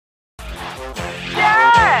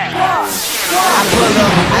I pull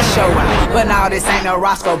up, I show out, but now this ain't no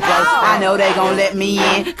Roscoe, bro. I know they gon' let me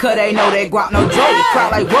in, cause they know they guap no dro. The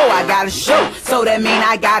crowd like, whoa, I gotta show, so that mean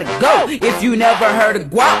I gotta go. If you never heard of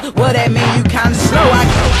guap, well that mean you kinda slow.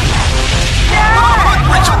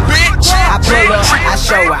 I pull up, I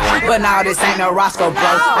show out, but now this ain't no Roscoe, bro.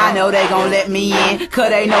 I know they gon' let me in, cause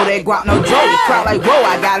they know they guap no dro. The crowd like, whoa,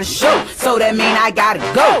 I gotta show, so that mean I gotta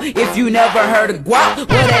go. If you never heard of guap,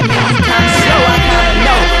 well that mean you kinda slow. I kinda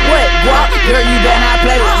know what guap, girl, you better not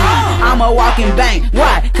play with me. I'm a walking bank,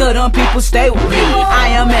 why? Cause them people stay with me.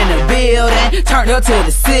 I am in the building, turned up to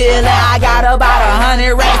the ceiling. I got about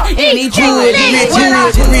 100 racks in each wood.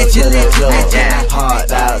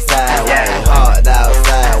 Hard outside, hard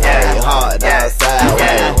outside, hard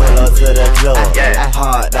outside, pull up to the club.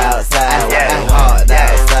 Hard outside, hard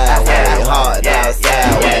outside, hard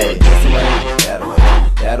outside. This way, that way,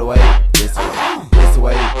 that way, this way, this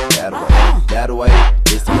way, that way, that way,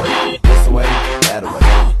 this way, this way, that way,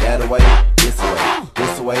 that way, this way,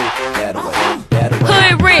 this way, that way, that way.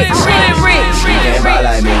 Hood rich, hood rich. You can't buy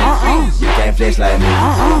like me, you can't flex like me.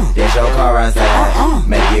 That's your car outside,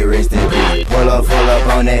 make it rich and big. Pull up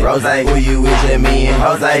on that rose. Who you with your me and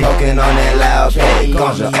Jose? Smoking on that loud pack.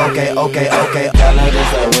 Okay. Y'all know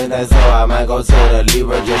this a winter, so I might go to the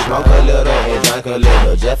Libra. Just smoke a little and drink a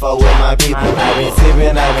little. Just for with my people. I been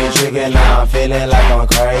sipping, I been drinking, now I'm feeling like I'm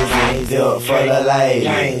crazy. Still full of light,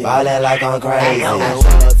 ballin' like I'm crazy. Pull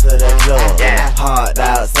up to the club, hard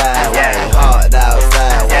outside, hard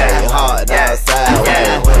outside, hard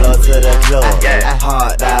outside. Pull up to the club,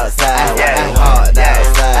 hard outside, hard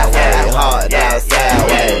outside, hard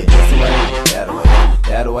outside. This way, that way,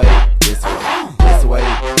 that way, this way, this way,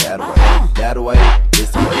 that way, that way,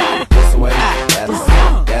 this way, this way, that way,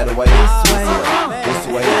 that way, this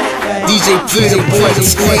way, DJ Pretty Boy, the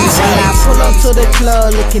squeeze. When I pull up to the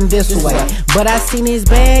club looking this way, but I seen this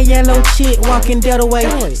bad yellow chick walking that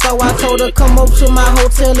way. So I told her come up to my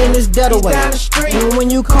hotel and it's that way. And when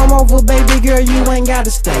you come over, baby girl, you ain't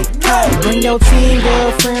gotta stay. Bring your teen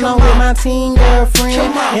girlfriend, I'm with my teen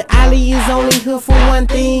girlfriend. And Ali is only here for one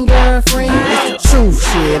thing, girlfriend. It's the truth,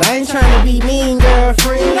 shit. I ain't trying to be mean,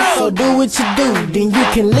 girlfriend. So do what you do, then you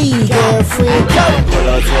can leave, girlfriend. pull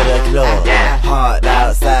up to the club, hard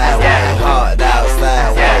outside, hard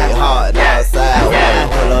outside, hard outside.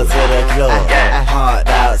 Pull up to the club, hard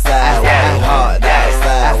outside, hard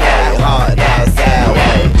outside, hard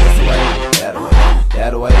outside. This way, that way,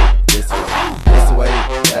 that way, this way, this way,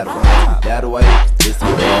 that way, that way, this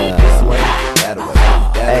way, this way, that way,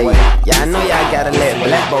 that way. Y'all know y'all gotta let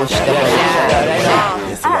Black Bo step up.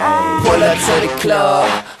 This way. Pull up to the club,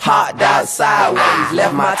 hopped out sideways.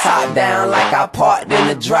 Left my top down like I parked in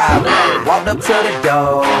the driveway. Walked up to the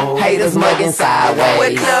door, haters mugging sideways.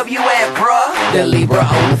 What club you at, bruh? The Libra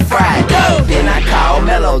on the Friday. Then I called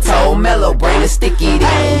Mello, told Mello, bring the sticky to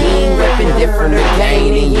me. He ain't reppin' different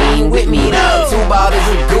again and he ain't with me though. 2 bottles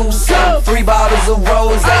of Goose, 3 bottles of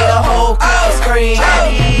Rose, the whole club scream. Pull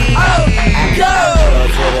up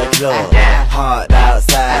to the club, hard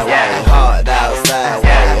outside, hard outside,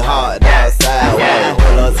 hard outside.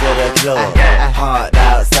 Pull up to the club, hard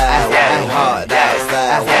outside, hard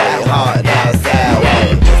outside, hard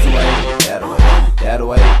outside. This way, that way, that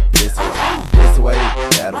way, this way, this way,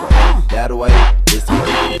 that way, that way, this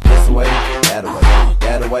way, this way, that way,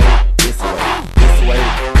 that way, this way, this way,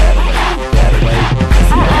 that way, that way, this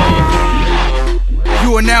way. You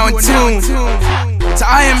are now in tune to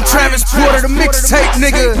I Am Travis Porter, the mixtape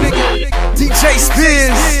nigga. DJ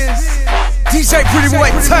Spins, DJ Pretty Boy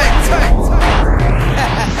Type.